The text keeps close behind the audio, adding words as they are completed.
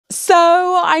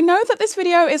So I know that this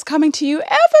video is coming to you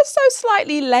ever so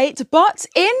slightly late, but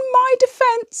in my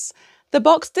defense, the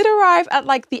box did arrive at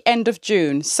like the end of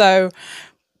June. So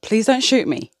please don't shoot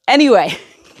me. Anyway,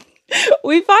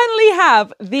 we finally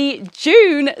have the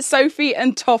June Sophie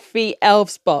and Toffee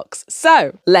Elves box.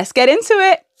 So let's get into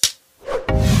it.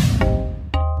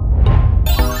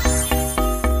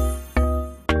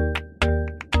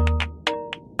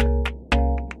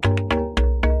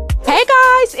 Hey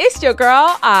guys, it's your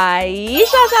girl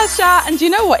Ayesha, and you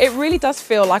know what? It really does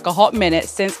feel like a hot minute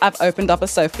since I've opened up a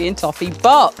Sophie and Toffee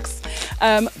box.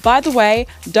 By the way,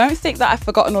 don't think that I've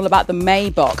forgotten all about the May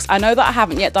box. I know that I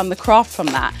haven't yet done the craft from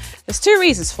that. There's two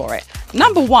reasons for it.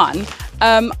 Number one,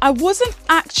 I wasn't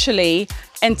actually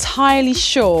entirely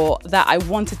sure that I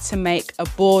wanted to make a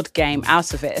board game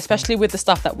out of it, especially with the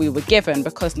stuff that we were given,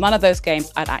 because none of those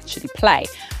games I'd actually play.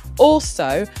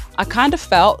 Also, I kind of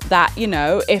felt that, you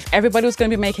know, if everybody was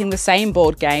going to be making the same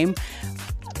board game,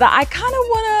 that I kind of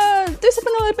want to do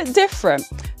something a little bit different.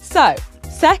 So,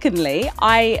 secondly,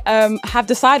 I have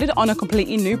decided on a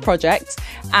completely new project,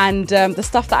 and the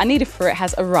stuff that I needed for it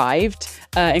has arrived,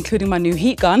 including my new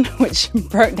heat gun, which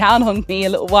broke down on me a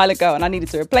little while ago and I needed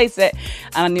to replace it.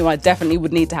 And I knew I definitely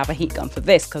would need to have a heat gun for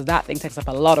this because that thing takes up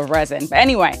a lot of resin. But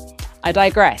anyway, I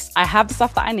digress. I have the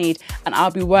stuff that I need and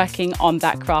I'll be working on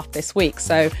that craft this week.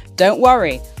 So don't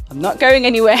worry, I'm not going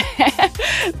anywhere.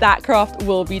 That craft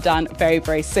will be done very,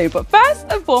 very soon. But first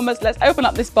and foremost, let's open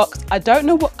up this box. I don't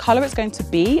know what color it's going to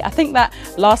be. I think that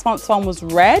last month's one was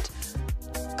red.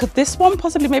 Could this one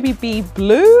possibly maybe be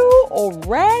blue or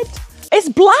red? It's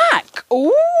black.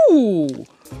 Ooh,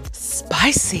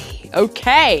 spicy.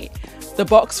 Okay, the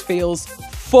box feels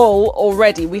full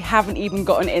already. We haven't even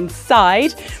gotten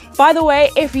inside. By the way,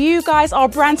 if you guys are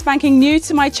brand spanking new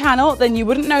to my channel, then you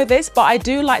wouldn't know this, but I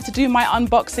do like to do my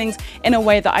unboxings in a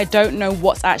way that I don't know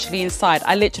what's actually inside.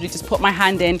 I literally just put my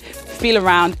hand in, feel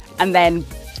around, and then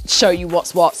show you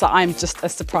what's what, so I'm just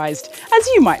as surprised as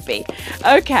you might be.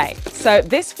 Okay, so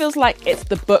this feels like it's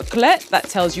the booklet that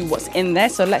tells you what's in there,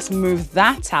 so let's move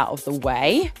that out of the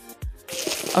way.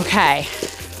 Okay,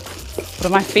 what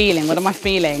am I feeling? What am I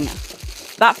feeling?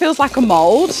 That feels like a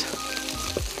mold,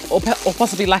 or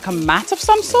possibly like a mat of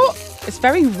some sort. It's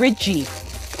very ridgy.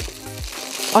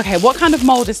 Okay, what kind of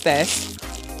mold is this?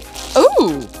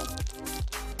 Ooh.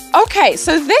 Okay,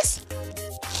 so this,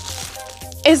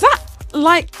 is that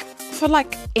like for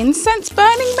like incense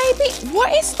burning maybe?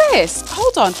 What is this?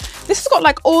 Hold on. This has got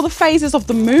like all the phases of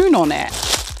the moon on it.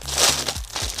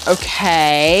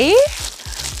 Okay.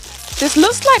 This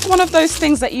looks like one of those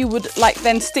things that you would like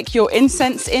then stick your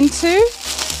incense into.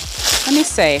 Let me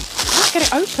see. Let's get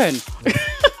it open.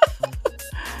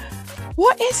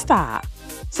 What is that?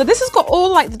 So this has got all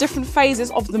like the different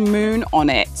phases of the moon on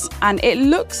it. And it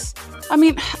looks, I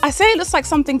mean, I say it looks like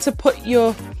something to put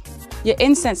your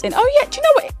incense in. Oh yeah, do you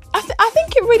know what? I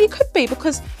think it really could be,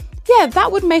 because yeah,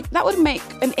 that would make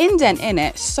an indent in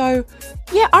it. So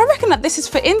yeah, I reckon that this is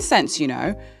for incense, you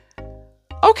know.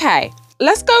 Okay,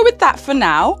 let's go with that for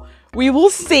now. We will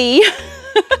see.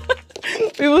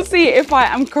 We will see if I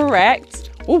am correct.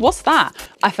 Oh, what's that?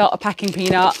 I felt a packing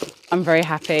peanut. I'm very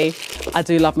happy. I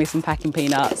do love me some packing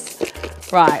peanuts.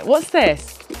 Right, what's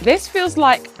this? This feels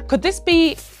like, could this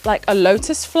be like a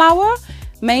lotus flower?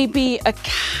 Maybe a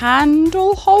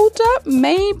candle holder,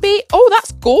 maybe. Oh,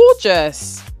 that's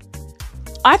gorgeous.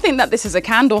 I think that this is a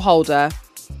candle holder.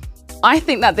 I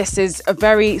think that this is a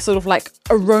very sort of like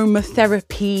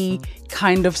aromatherapy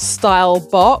kind of style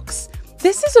box.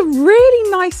 This is a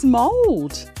really nice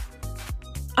mold.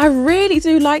 I really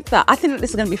do like that. I think that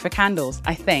this is gonna be for candles,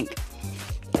 I think.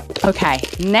 Okay,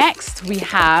 next we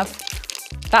have,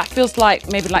 that feels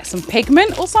like maybe like some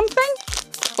pigment or something.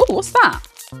 Oh, what's that?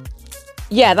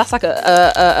 Yeah, that's like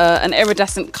an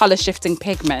iridescent color shifting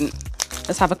pigment.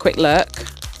 Let's have a quick look.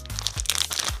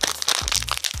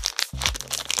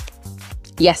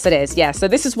 Yes, it is. Yeah, so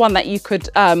this is one that you could,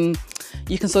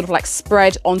 you can sort of like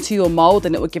spread onto your mold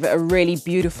and it would give it a really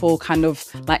beautiful kind of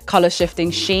like color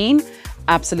shifting sheen.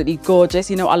 Absolutely gorgeous.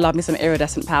 You know, I love me some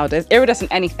iridescent powders.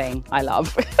 Iridescent anything, I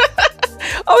love.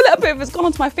 Oh, a little bit of it's gone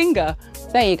onto my finger.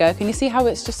 There you go. Can you see how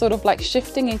it's just sort of like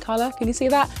shifting in color? Can you see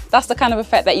that? That's the kind of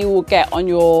effect that you will get on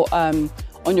your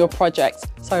project.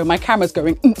 Sorry, my camera's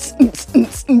going.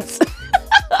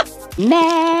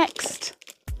 Next,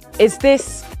 is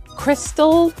this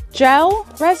crystal gel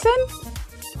resin?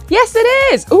 Yes,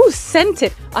 it is. Ooh,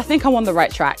 scented. I think I'm on the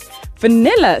right track.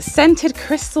 Vanilla scented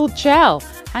crystal gel.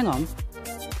 Hang on.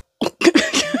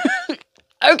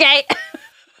 Okay.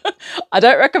 I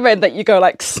don't recommend that you go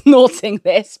like snorting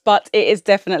this, but it is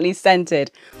definitely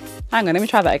scented. Hang on, let me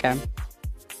try that again.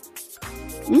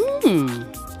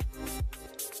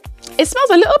 It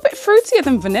smells a little bit fruitier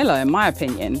than vanilla in my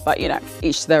opinion, but you know,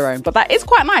 each to their own. But that is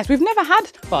quite nice. We've never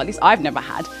had, well, at least I've never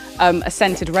had a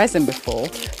scented resin before.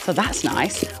 So that's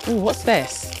nice. Oh, what's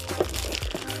this?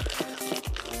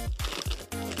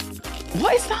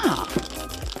 What is that?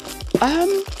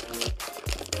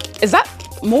 Is that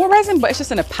more resin, but it's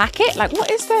just in a packet? Like,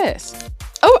 what is this?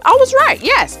 Oh, I was right,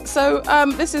 yes. So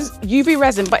this is UV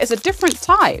resin, but it's a different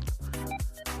type.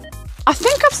 I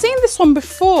think I've seen this one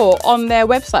before on their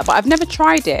website, but I've never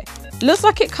tried it. Looks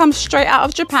like it comes straight out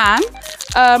of Japan.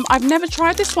 I've never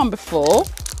tried this one before,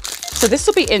 so this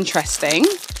will be interesting.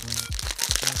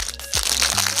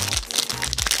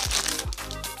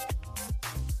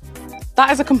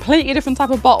 That is a completely different type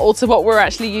of bottle to what we're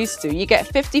actually used to. You get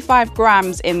 55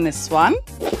 grams in this one.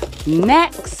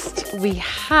 Next, we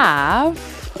have,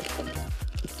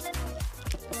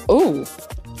 oh,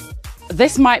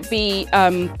 this might be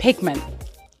pigment,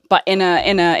 but in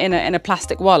a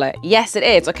plastic wallet. Yes, it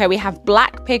is. Okay, we have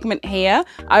black pigment here.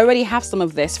 I already have some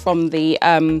of this from the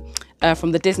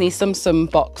Disney Tsum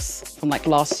Tsum box from like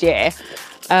last year.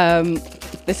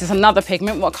 This is another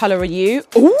pigment. What color are you?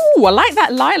 Ooh, I like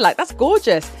that lilac. That's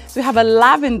gorgeous. So we have a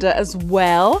lavender as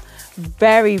well.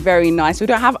 Very, very nice. We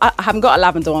don't have, I haven't got a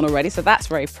lavender one already, so that's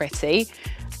very pretty.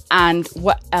 And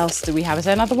what else do we have? Is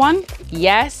there another one?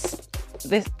 Yes.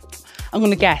 This, I'm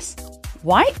gonna guess.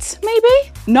 White,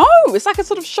 maybe? No, it's like a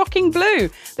sort of shocking blue.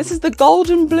 This is the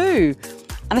golden blue.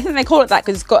 And I think they call it that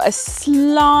because it's got a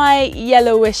slight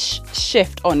yellowish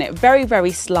shift on it. Very,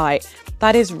 very slight.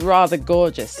 That is rather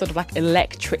gorgeous, sort of like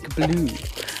electric blue.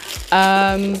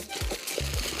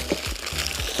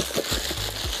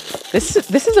 This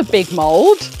is a big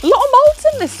mold. A lot of molds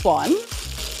in this one.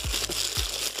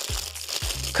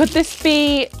 Could this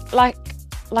be like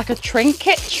a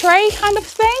trinket tray kind of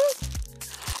thing?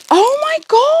 Oh my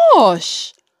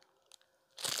gosh.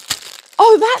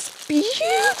 Oh, that's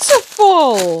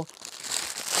beautiful.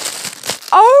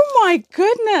 Oh my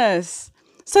goodness.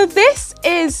 So this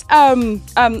is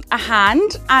a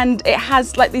hand, and it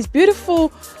has like these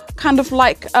beautiful kind of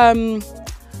like, a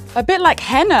bit like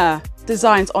henna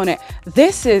designs on it.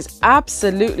 This is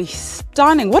absolutely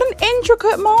stunning. What an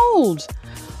intricate mold.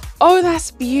 Oh,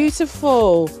 that's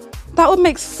beautiful. That would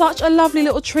make such a lovely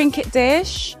little trinket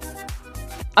dish.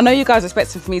 I know you guys are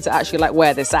expecting for me to actually like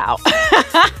wear this out.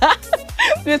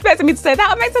 You're expecting me to say that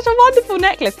would make such a wonderful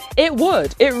necklace. It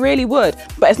would, it really would.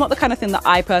 But it's not the kind of thing that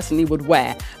I personally would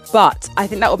wear. But I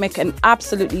think that would make an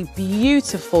absolutely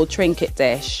beautiful trinket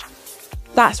dish.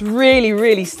 That's really,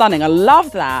 really stunning. I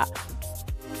love that.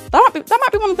 That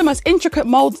might be one of the most intricate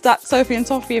molds that Sophie and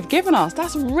Toffee have given us.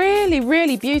 That's really,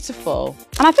 really beautiful.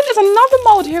 And I think there's another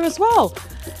mold here as well.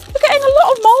 We're getting a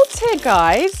lot of molds here,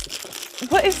 guys.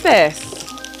 What is this?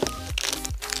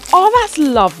 Oh, that's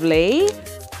lovely.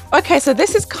 Okay, so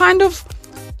this is kind of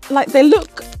like, they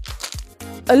look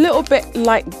a little bit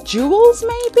like jewels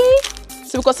maybe.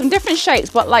 So we've got some different shapes,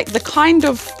 but like the kind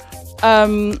of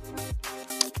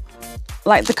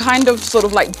sort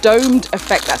of like domed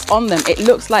effect that's on them. It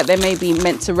looks like they may be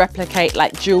meant to replicate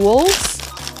like jewels.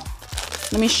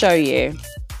 Let me show you.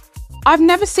 I've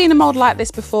never seen a mold like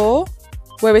this before,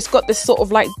 where it's got this sort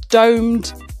of like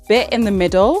domed bit in the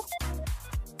middle.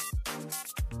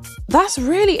 That's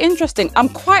really interesting. I'm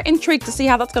quite intrigued to see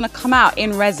how that's going to come out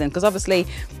in resin, because obviously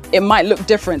it might look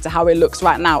different to how it looks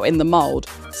right now in the mold.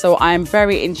 So I am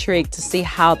very intrigued to see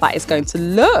how that is going to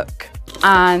look.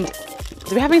 And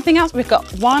do we have anything else? We've got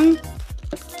 1,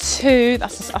 2,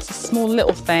 that's a small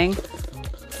little thing.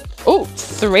 Oh,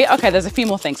 3. Okay, there's a few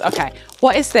more things. Okay,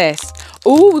 what is this?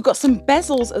 Oh, we've got some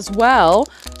bezels as well.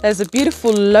 There's a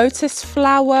beautiful lotus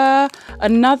flower,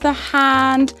 another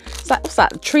hand. What's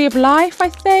that? Tree of Life, I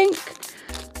think.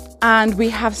 And we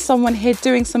have someone here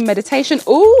doing some meditation.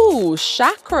 Ooh,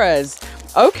 chakras.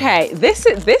 Okay, this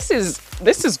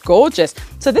is gorgeous.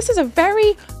 So this is a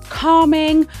very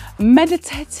calming,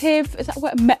 meditative, is that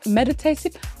what,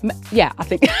 meditative? Yeah, I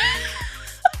think.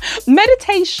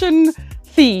 Meditation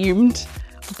themed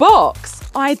box.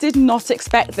 I did not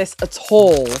expect this at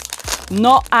all.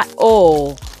 Not at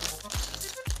all.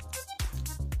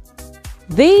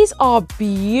 These are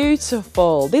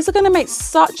beautiful. These are going to make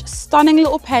such stunning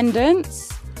little pendants.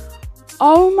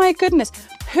 Oh my goodness.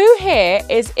 Who here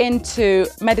is into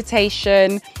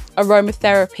meditation,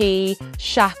 aromatherapy,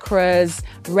 chakras,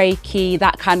 Reiki,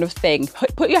 that kind of thing?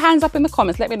 Put your hands up in the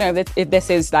comments. Let me know if this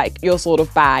is like your sort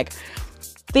of bag.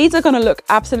 These are going to look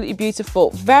absolutely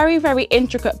beautiful. Very, very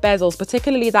intricate bezels,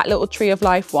 particularly that little Tree of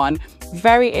Life one.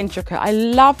 Very intricate. I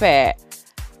love it.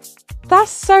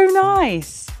 That's so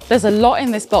nice. There's a lot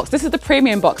in this box. This is the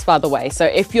premium box, by the way. So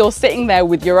if you're sitting there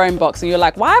with your own box and you're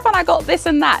like, why haven't I got this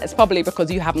and that? It's probably because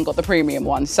you haven't got the premium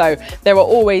one. So there are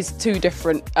always 2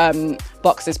 different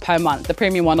boxes per month. The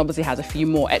premium one obviously has a few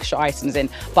more extra items in,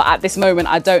 but at this moment,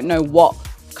 I don't know what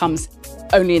comes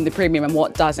only in the premium and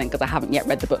what doesn't, because I haven't yet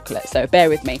read the booklet. So bear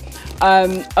with me.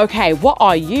 Okay, what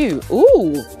are you?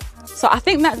 Ooh. So I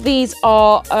think that these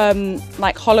are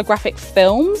like holographic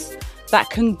films that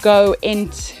can go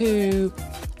into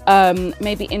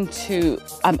maybe into,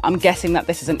 I'm guessing that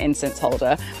this is an incense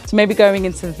holder. So maybe going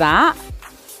into that.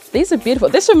 These are beautiful.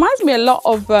 This reminds me a lot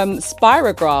of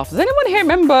spirographs. Does anyone here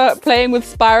remember playing with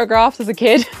spirographs as a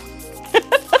kid?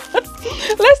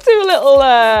 Let's do a little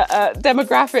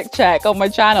demographic check on my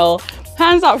channel.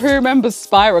 Hands up who remembers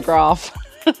spirograph.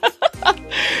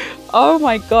 Oh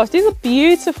my gosh, these are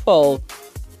beautiful.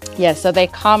 Yeah, so they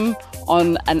come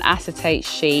on an acetate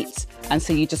sheet. And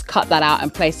so you just cut that out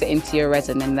and place it into your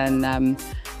resin, and then,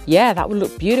 yeah, that would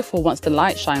look beautiful once the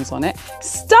light shines on it.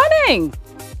 Stunning!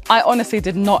 I honestly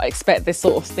did not expect this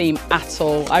sort of theme at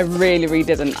all. I really, really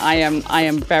didn't. I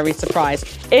am very surprised.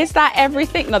 Is that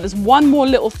everything? No, there's one more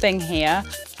little thing here.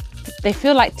 They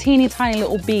feel like teeny tiny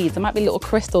little beads. There might be little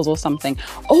crystals or something.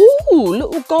 Oh,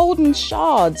 little golden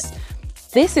shards.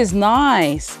 This is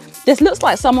nice. This looks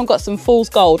like someone got some fool's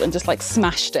gold and just like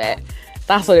smashed it.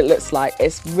 That's what it looks like.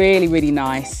 It's really, really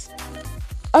nice.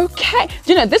 Okay,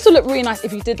 do you know, this would look really nice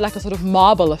if you did like a sort of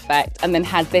marble effect and then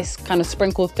had this kind of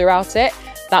sprinkled throughout it.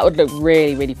 That would look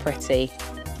really, really pretty.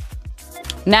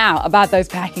 Now, about those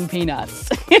packing peanuts.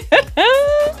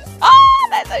 Oh,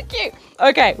 they're so cute.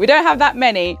 Okay, we don't have that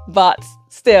many, but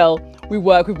still, we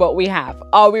work with what we have.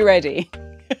 Are we ready?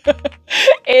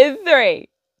 In 3,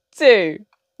 2,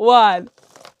 1.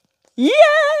 Yay!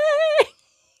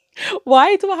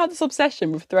 Why do I have this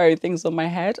obsession with throwing things on my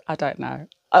head? I don't know.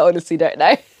 I honestly don't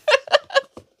know.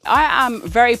 I am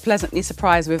very pleasantly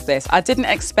surprised with this. I didn't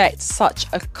expect such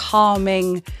a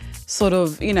calming, sort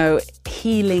of, you know,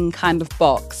 healing kind of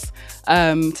box.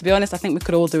 To be honest, I think we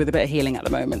could all do with a bit of healing at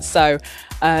the moment. So,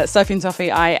 Sophie and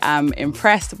Toffee, I am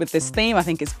impressed with this theme. I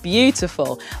think it's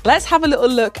beautiful. Let's have a little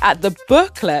look at the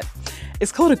booklet.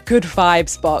 It's called a Good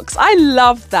Vibes box. I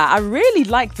love that. I really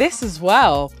like this as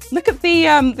well. Look at the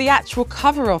actual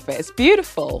cover of it. It's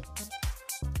beautiful.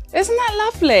 Isn't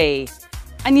that lovely?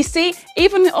 And you see,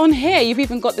 even on here, you've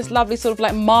even got this lovely sort of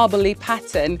like marbly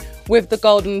pattern with the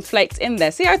golden flakes in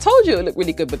there. See, I told you it would look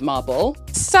really good with marble.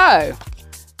 So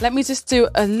let me just do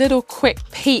a little quick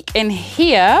peek in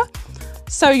here.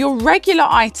 So your regular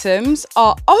items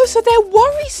are, oh, so they're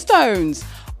worry stones.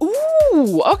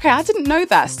 Ooh, okay, I didn't know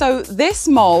that. So this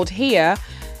mold here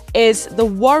is the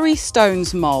Worry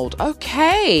Stones mold.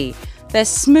 Okay, they're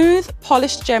smooth,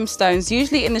 polished gemstones,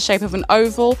 usually in the shape of an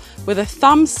oval with a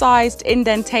thumb-sized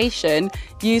indentation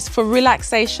used for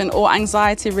relaxation or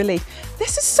anxiety relief.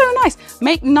 This is so nice.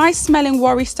 Make nice smelling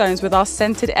Worry Stones with our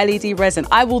scented LED resin.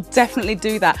 I will definitely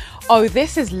do that. Oh,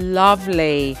 this is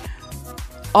lovely.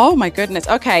 Oh my goodness.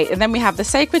 Okay, and then we have the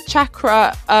Sacred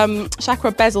Chakra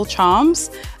Bezel Charms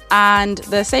and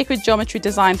the Sacred Geometry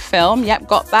Design Film. Yep,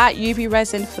 got that. UV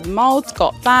resin for the molds,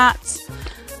 got that.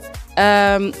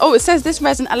 Oh, it says this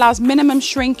resin allows minimum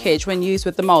shrinkage when used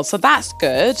with the mold, so that's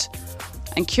good.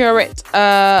 And cure it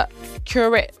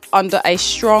under a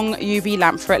strong UV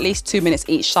lamp for at least 2 minutes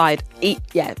each side.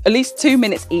 Yeah, at least 2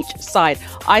 minutes each side.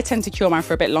 I tend to cure mine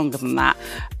for a bit longer than that.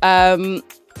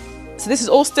 So this is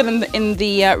all still in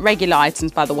the regular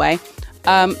items, by the way.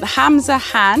 The Hamza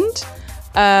hand.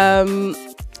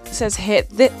 It says here,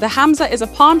 the Hamza is a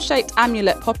palm-shaped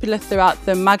amulet popular throughout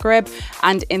the Maghreb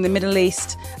and in the Middle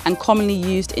East and commonly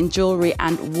used in jewelry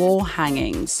and wall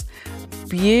hangings.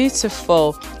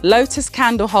 Beautiful. Lotus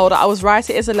candle holder. I was right,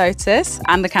 it is a lotus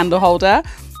and the candle holder.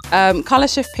 Color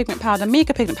Shift pigment powder,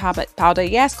 Mika pigment powder.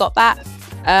 Yes, got that.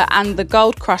 And the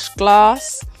gold crushed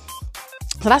glass.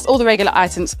 So that's all the regular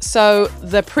items. So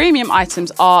the premium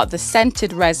items are the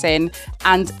scented resin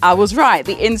and I was right,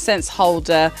 the incense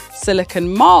holder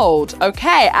silicone mold.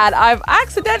 Okay, and I've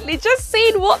accidentally just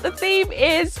seen what the theme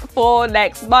is for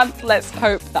next month. Let's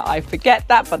hope that I forget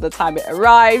that by the time it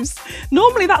arrives.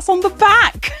 Normally that's on the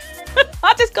back.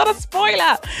 I just got a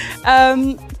spoiler.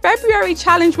 February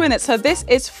challenge winner. So this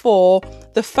is for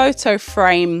the photo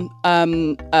frame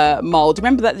mold.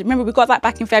 Remember we got that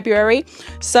back in February.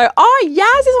 So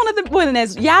Yaz is one of the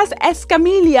winners. Yaz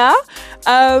Escamilla.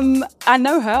 I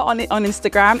know her on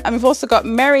Instagram. And we've also got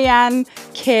Marianne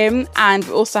Kim, and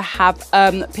we also have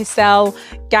Picel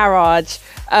Garage.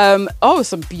 Oh,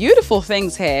 some beautiful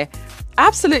things here.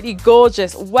 Absolutely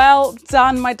gorgeous. Well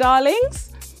done, my darlings.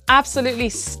 absolutely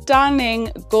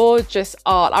stunning, gorgeous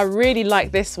art. I really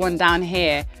like this one down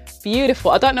here.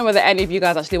 Beautiful. I don't know whether any of you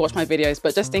guys actually watch my videos,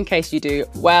 but just in case you do,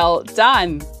 well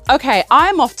done. Okay,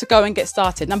 I'm off to go and get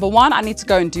started. Number one, I need to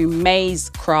go and do maze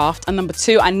craft. And number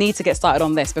two, I need to get started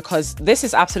on this because this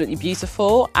is absolutely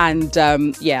beautiful. And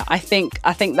yeah, I think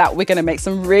that we're gonna make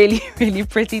some really, really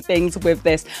pretty things with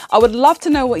this. I would love to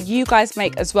know what you guys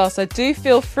make as well. So do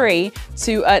feel free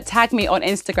to tag me on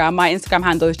Instagram. My Instagram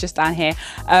handle is just down here.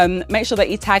 Make sure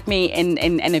that you tag me in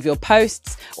any of your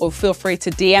posts, or feel free to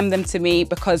DM them to me,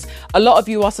 because a lot of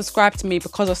you are subscribed to me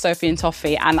because of Sophie and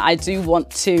Toffee, and I do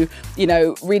want to, you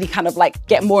know, really kind of like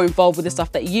get more involved with the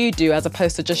stuff that you do as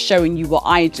opposed to just showing you what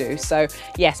I do. So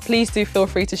yes, please do feel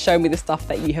free to show me the stuff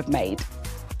that you have made.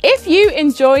 If you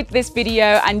enjoyed this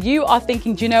video and you are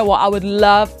thinking, do you know what, I would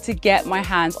love to get my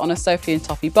hands on a Sophie and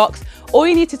Toffee box, all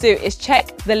you need to do is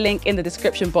check the link in the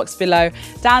description box below.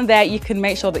 Down there, you can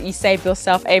make sure that you save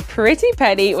yourself a pretty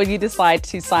penny when you decide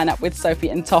to sign up with Sophie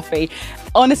and Toffee.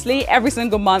 Honestly, every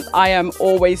single month, I am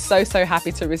always so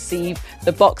happy to receive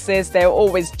the boxes. They're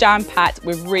always jam-packed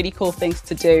with really cool things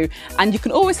to do. And you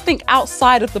can always think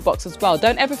outside of the box as well.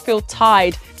 Don't ever feel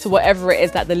tied to whatever it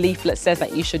is that the leaflet says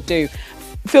that you should do.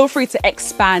 Feel free to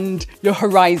expand your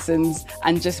horizons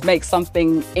and just make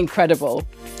something incredible.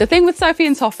 The thing with Sophie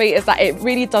and Toffee is that it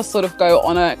really does sort of go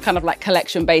on a kind of like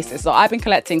collection basis. So I've been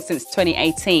collecting since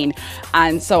 2018,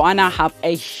 and so I now have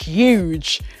a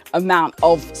huge amount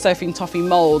of Sophie and Toffee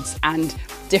molds and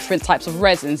different types of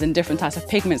resins and different types of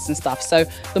pigments and stuff. So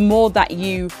the more that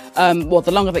you, well,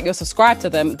 the longer that you're subscribed to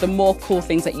them, the more cool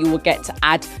things that you will get to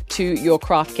add to your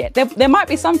craft kit. There might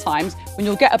be some times when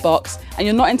you'll get a box and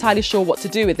you're not entirely sure what to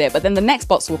do with it, but then the next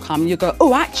box will come and you'll go,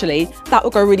 oh, actually, that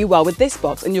will go really well with this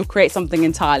box, and you'll create something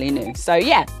entirely new. So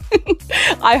yeah,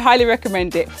 I highly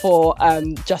recommend it for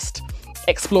just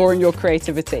exploring your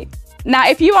creativity. Now,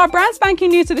 if you are brand spanking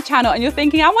new to the channel and you're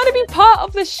thinking, I want to be part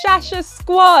of the Shasha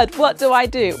squad, what do I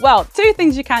do? Well, two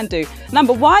things you can do.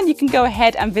 Number one, you can go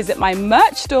ahead and visit my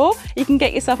merch store. You can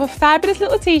get yourself a fabulous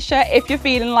little t-shirt if you're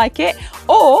feeling like it.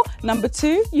 Or number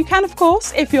two, you can, of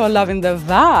course, if you're loving the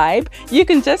vibe, you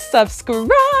can just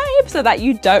subscribe so that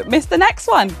you don't miss the next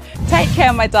one. Take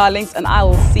care, my darlings, and I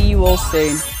will see you all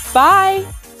soon. Bye.